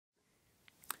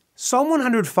Psalm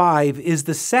 105 is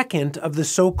the second of the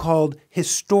so-called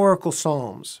historical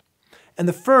psalms, and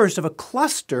the first of a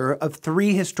cluster of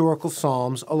three historical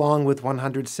psalms along with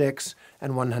 106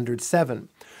 and 107.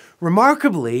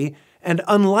 Remarkably, and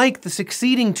unlike the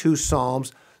succeeding two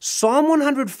psalms, Psalm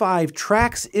 105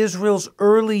 tracks Israel's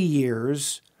early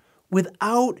years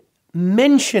without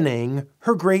mentioning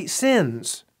her great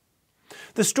sins.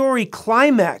 The story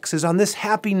climaxes on this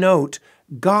happy note: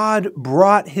 God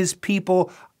brought his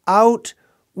people out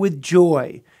with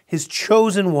joy, his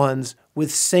chosen ones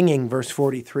with singing, verse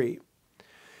 43.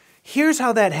 Here's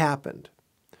how that happened.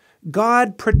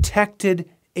 God protected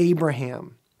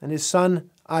Abraham and his son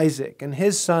Isaac and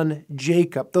his son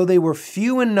Jacob, though they were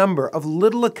few in number, of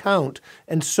little account,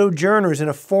 and sojourners in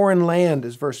a foreign land,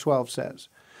 as verse 12 says.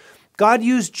 God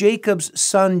used Jacob's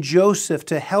son Joseph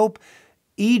to help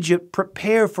Egypt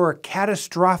prepare for a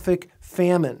catastrophic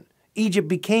famine. Egypt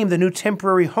became the new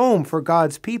temporary home for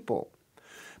God's people.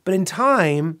 But in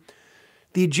time,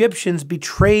 the Egyptians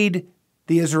betrayed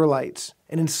the Israelites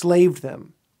and enslaved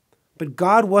them. But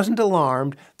God wasn't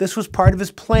alarmed. This was part of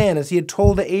his plan, as he had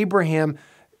told to Abraham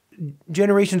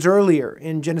generations earlier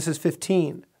in Genesis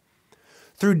 15.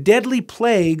 Through deadly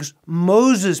plagues,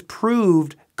 Moses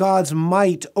proved God's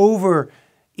might over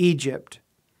Egypt.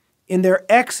 In their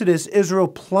exodus, Israel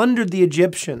plundered the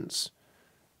Egyptians,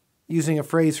 using a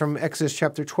phrase from Exodus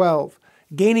chapter 12,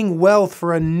 gaining wealth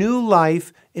for a new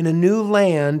life in a new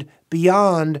land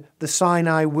beyond the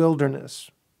Sinai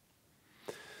wilderness.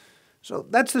 So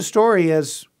that's the story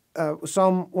as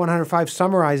Psalm 105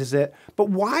 summarizes it. But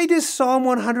why does Psalm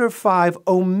 105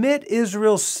 omit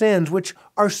Israel's sins, which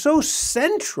are so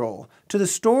central to the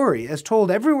story, as told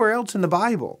everywhere else in the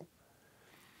Bible?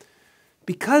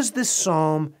 Because this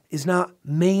psalm is not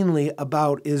mainly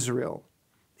about Israel.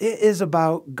 It is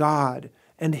about God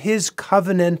and his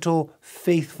covenantal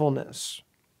faithfulness.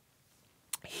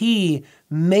 He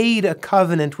made a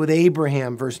covenant with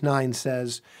Abraham, verse 9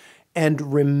 says,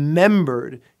 and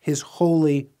remembered his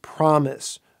holy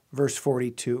promise, verse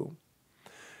 42.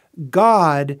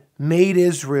 God made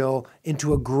Israel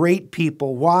into a great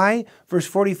people. Why? Verse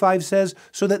 45 says,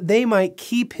 so that they might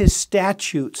keep his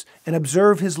statutes and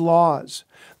observe his laws.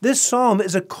 This psalm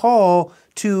is a call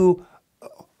to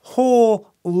whole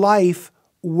life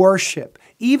worship.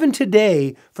 Even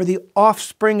today, for the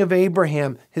offspring of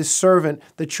Abraham, his servant,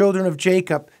 the children of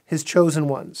Jacob, his chosen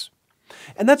ones.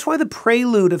 And that's why the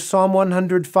prelude of Psalm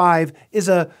 105 is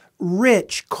a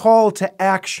rich call to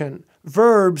action.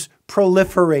 Verbs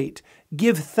proliferate,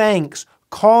 give thanks,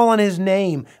 call on his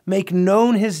name, make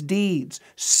known his deeds,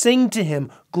 sing to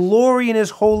him, glory in his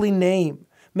holy name,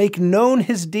 make known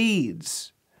his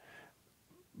deeds,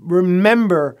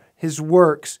 remember his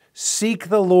works, seek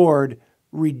the Lord,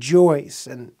 rejoice,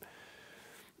 and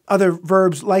other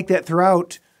verbs like that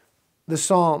throughout the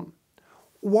psalm.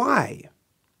 Why?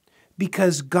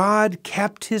 Because God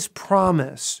kept his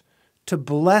promise to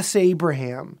bless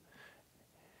Abraham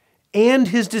and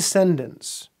his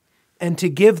descendants and to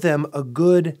give them a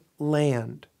good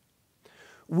land.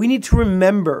 We need to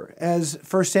remember, as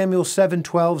 1 Samuel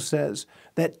 7:12 says,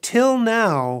 that till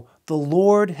now the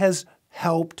Lord has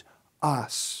helped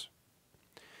us.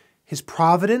 His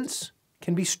providence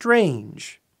can be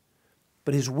strange,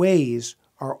 but his ways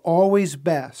are always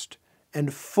best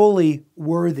and fully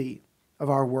worthy of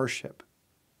our worship.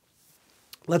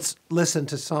 Let's listen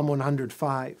to Psalm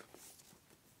 105.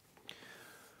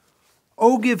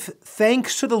 Oh, give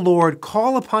thanks to the Lord,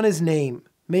 call upon his name,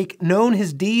 make known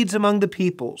his deeds among the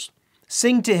peoples.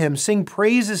 Sing to him, sing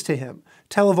praises to him,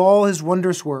 tell of all his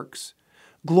wondrous works.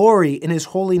 Glory in his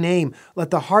holy name, let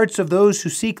the hearts of those who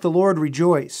seek the Lord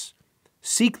rejoice.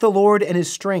 Seek the Lord and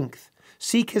his strength,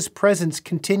 seek his presence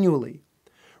continually.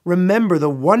 Remember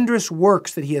the wondrous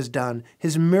works that he has done,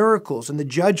 his miracles and the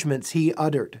judgments he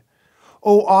uttered.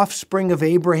 O offspring of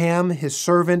Abraham, his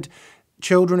servant,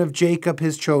 children of Jacob,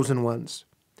 his chosen ones.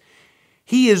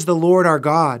 He is the Lord our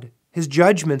God. His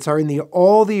judgments are in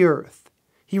all the earth.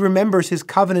 He remembers his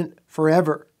covenant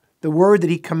forever, the word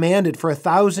that he commanded for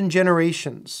 1,000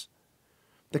 generations,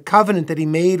 the covenant that he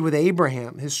made with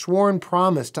Abraham, his sworn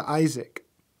promise to Isaac,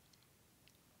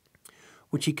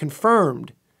 which he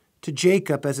confirmed to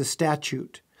Jacob as a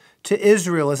statute, to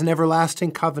Israel as an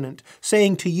everlasting covenant,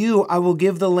 saying, to you I will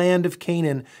give the land of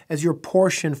Canaan as your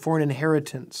portion for an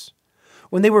inheritance.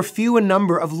 When they were few in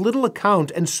number, of little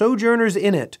account, and sojourners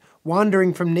in it,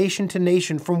 wandering from nation to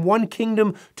nation, from one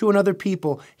kingdom to another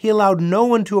people, he allowed no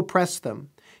one to oppress them.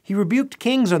 He rebuked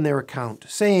kings on their account,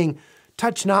 saying,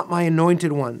 touch not my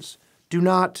anointed ones, do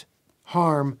not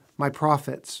harm my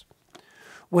prophets.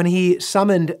 When he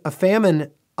summoned a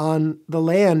famine on the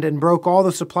land and broke all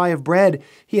the supply of bread,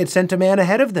 he had sent a man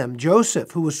ahead of them,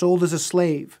 Joseph, who was sold as a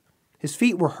slave. His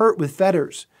feet were hurt with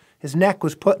fetters. His neck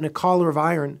was put in a collar of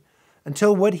iron,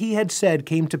 until what he had said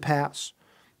came to pass.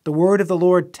 The word of the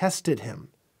Lord tested him.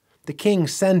 The king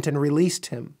sent and released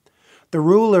him. The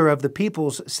ruler of the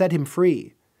peoples set him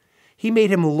free. He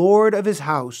made him lord of his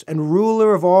house and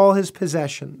ruler of all his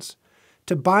possessions,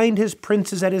 to bind his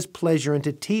princes at his pleasure and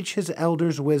to teach his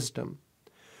elders wisdom.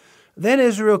 Then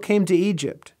Israel came to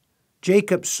Egypt.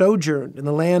 Jacob sojourned in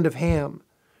the land of Ham,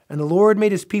 and the Lord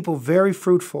made his people very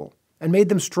fruitful and made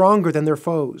them stronger than their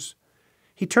foes.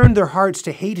 He turned their hearts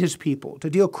to hate his people, to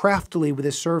deal craftily with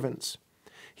his servants.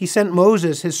 He sent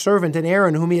Moses, his servant, and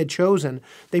Aaron, whom he had chosen.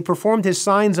 They performed his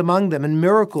signs among them and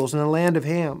miracles in the land of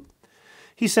Ham.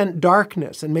 He sent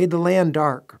darkness and made the land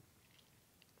dark.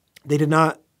 They did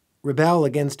not rebel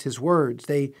against his words.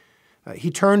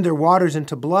 He turned their waters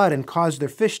into blood and caused their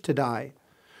fish to die.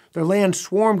 Their land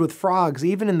swarmed with frogs,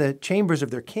 even in the chambers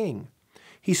of their king.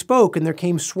 He spoke, and there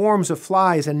came swarms of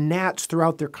flies and gnats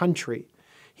throughout their country.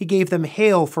 He gave them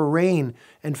hail for rain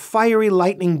and fiery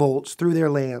lightning bolts through their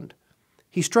land.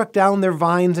 He struck down their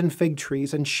vines and fig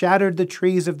trees and shattered the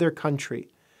trees of their country.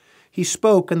 He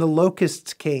spoke, and the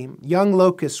locusts came, young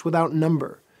locusts without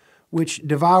number, which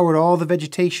devoured all the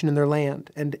vegetation in their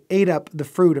land and ate up the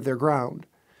fruit of their ground.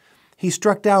 He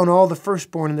struck down all the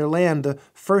firstborn in their land, the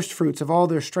firstfruits of all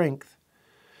their strength.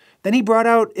 Then he brought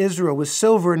out Israel with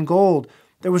silver and gold.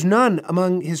 There was none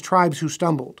among his tribes who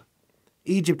stumbled.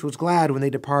 Egypt was glad when they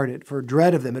departed, for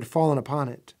dread of them had fallen upon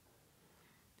it.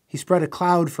 He spread a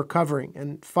cloud for covering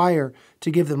and fire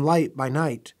to give them light by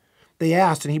night. They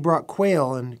asked, and he brought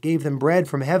quail and gave them bread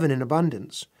from heaven in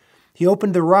abundance. He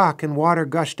opened the rock, and water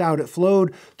gushed out. It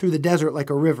flowed through the desert like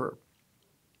a river.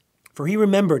 For he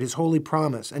remembered his holy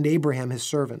promise and Abraham his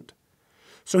servant.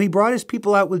 So he brought his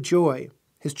people out with joy,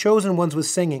 his chosen ones with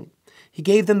singing. He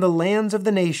gave them the lands of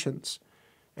the nations,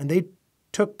 and they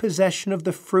took possession of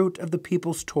the fruit of the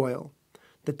people's toil,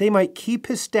 that they might keep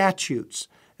his statutes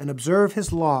and observe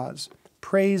his laws.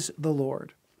 Praise the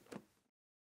Lord.